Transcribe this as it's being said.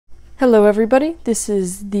Hello everybody, this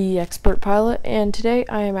is the Expert Pilot, and today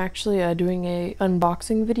I am actually doing a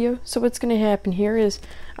unboxing video. So what's going to happen here is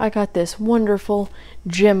I got this wonderful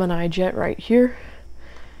Gemini jet right here,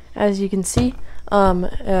 as you can see. In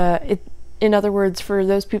other words, for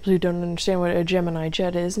those people who don't understand what a Gemini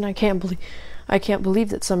jet is, and I can't believe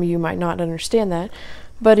that some of you might not understand that,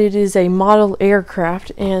 but it is a model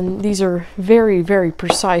aircraft, and these are very, very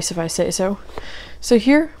precise if I say so. So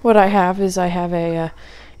here, what I have is a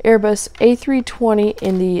Airbus A320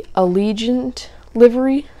 in the Allegiant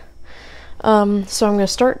livery. So I'm going to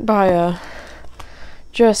start by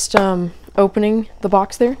just opening the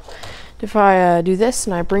box there. If I do this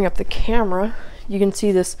and I bring up the camera, you can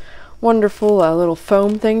see this wonderful little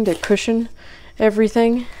foam thing to cushion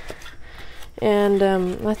everything. And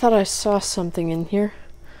I thought I saw something in here.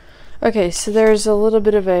 Okay, so there's a little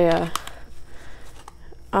bit of a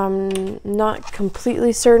I'm not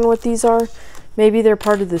completely certain what these are. Maybe they're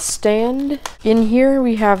part of the stand. In here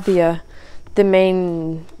we have the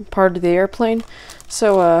main part of the airplane,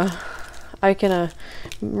 so I can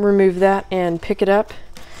remove that and pick it up.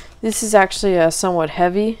 This is actually somewhat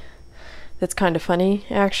heavy. That's kind of funny,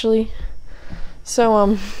 actually.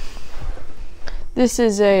 So this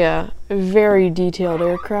is a very detailed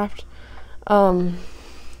aircraft. I'll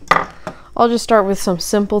just start with some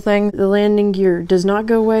simple things. The landing gear does not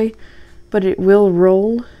go away, but it will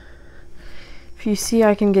roll. If you see,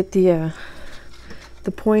 I can get the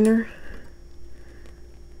pointer,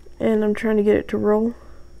 and I'm trying to get it to roll.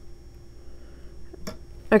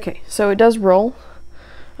 Okay, so it does roll.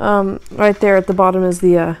 Right there at the bottom is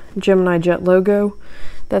the Gemini jet logo.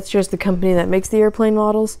 That's just the company that makes the airplane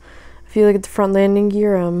models. If you look at the front landing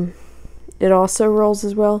gear, it also rolls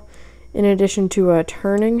as well, in addition to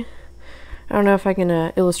turning. I don't know if I can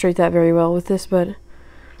illustrate that very well with this, but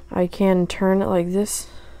I can turn it like this.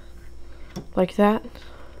 Like that,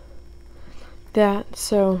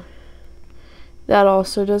 so that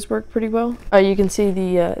also does work pretty well. You can see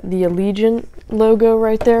the Allegiant logo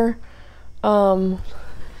right there.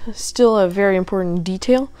 Still a very important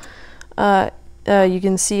detail. You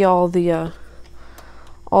can see all the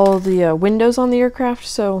windows on the aircraft.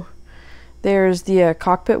 So there's the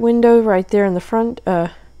cockpit window right there in the front.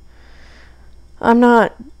 I'm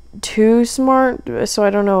not too smart, so I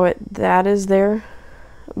don't know what that is there.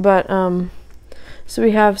 But so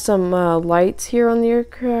we have some lights here on the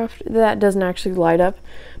aircraft. That doesn't actually light up,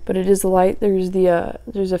 but it is a light.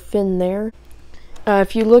 There's a fin there.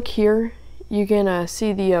 If you look here, you can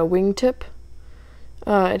see the wingtip.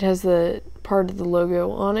 It has the part of the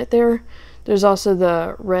logo on it there. There's also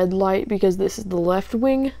the red light because this is the left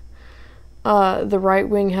wing. The right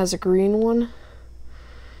wing has a green one.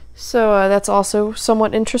 So that's also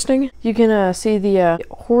somewhat interesting. You can see the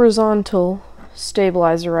horizontal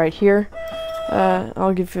stabilizer right here.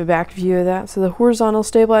 I'll give you a back view of that. So the horizontal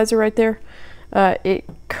stabilizer right there, it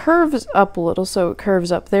curves up a little, so it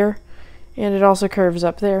curves up there, and it also curves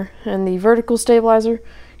up there. And the vertical stabilizer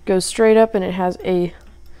goes straight up, and it has a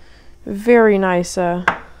very nice okay,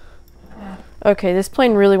 this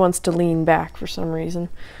plane really wants to lean back for some reason.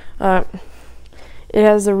 It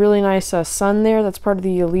has a really nice sun there. That's part of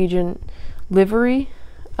the Allegiant livery.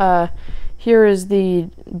 Here is the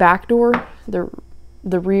back door, the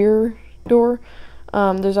rear door.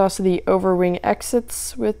 There's also the overwing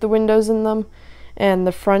exits with the windows in them, and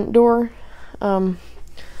the front door.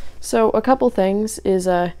 So a couple things is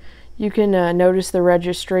you can notice the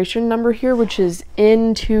registration number here, which is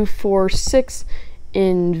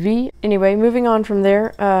N246NV. Anyway, moving on from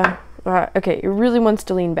there. Okay, it really wants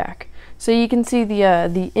to lean back. So you can see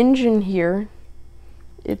the engine here.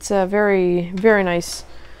 It's very, very nice.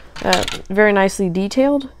 Very nicely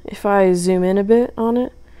detailed. If I zoom in a bit on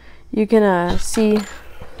it, you can see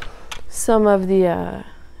some of the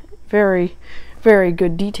very, very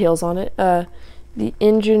good details on it. The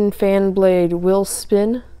engine fan blade will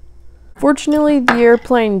spin. Fortunately, the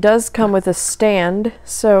airplane does come with a stand,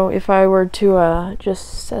 so if I were to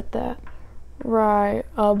just set that right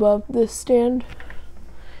above this stand,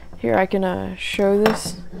 here I can show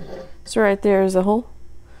this. So right there is a hole.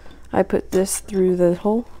 I put this through the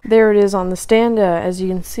hole. There it is on the stand. As you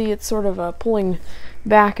can see, it's sort of pulling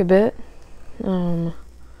back a bit.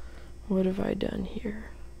 What have I done here?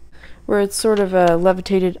 Where it's sort of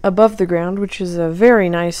levitated above the ground, which is a very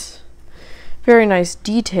nice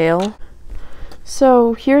detail.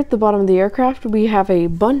 So here at the bottom of the aircraft, we have a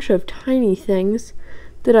bunch of tiny things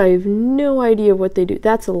that I have no idea what they do.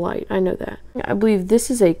 That's a light, I know that. I believe this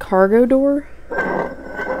is a cargo door.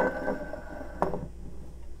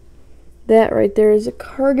 That right there is a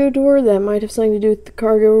cargo door. That might have something to do with the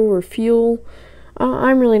cargo or fuel.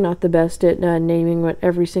 I'm really not the best at naming what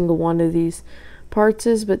every single one of these parts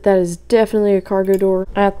is, but that is definitely a cargo door.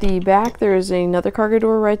 At the back, there is another cargo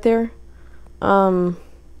door right there.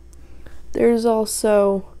 There's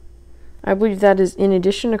also, I believe that is in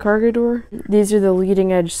addition a cargo door. These are the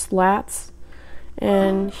leading edge slats.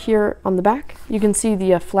 And here on the back, you can see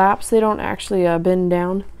the flaps. They don't actually bend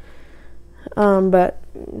down, but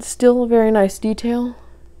still a very nice detail.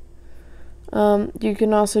 You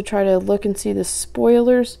can also try to look and see the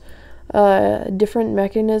spoilers, different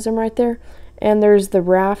mechanism right there. And there's the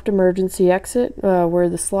raft emergency exit where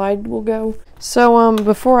the slide will go. So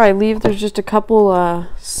before I leave, there's just a couple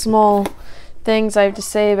small things I have to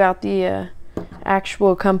say about the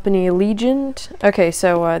actual company Allegiant. Okay,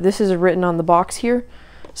 so this is written on the box here.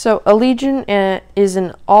 So Allegiant is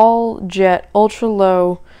an all-jet,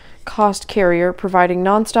 ultra-low cost carrier providing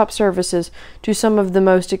non-stop services to some of the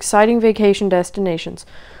most exciting vacation destinations.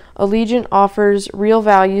 Allegiant offers real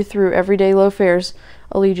value through everyday low fares.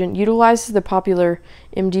 Allegiant utilizes the popular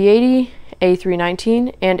MD-80,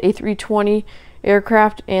 A319, and A320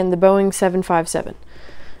 aircraft and the Boeing 757.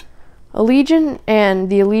 Allegiant and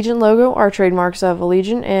the Allegiant logo are trademarks of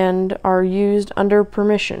Allegiant and are used under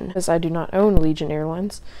permission, because I do not own Allegiant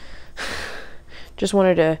Airlines. Just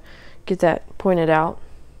wanted to get that pointed out.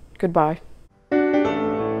 Goodbye.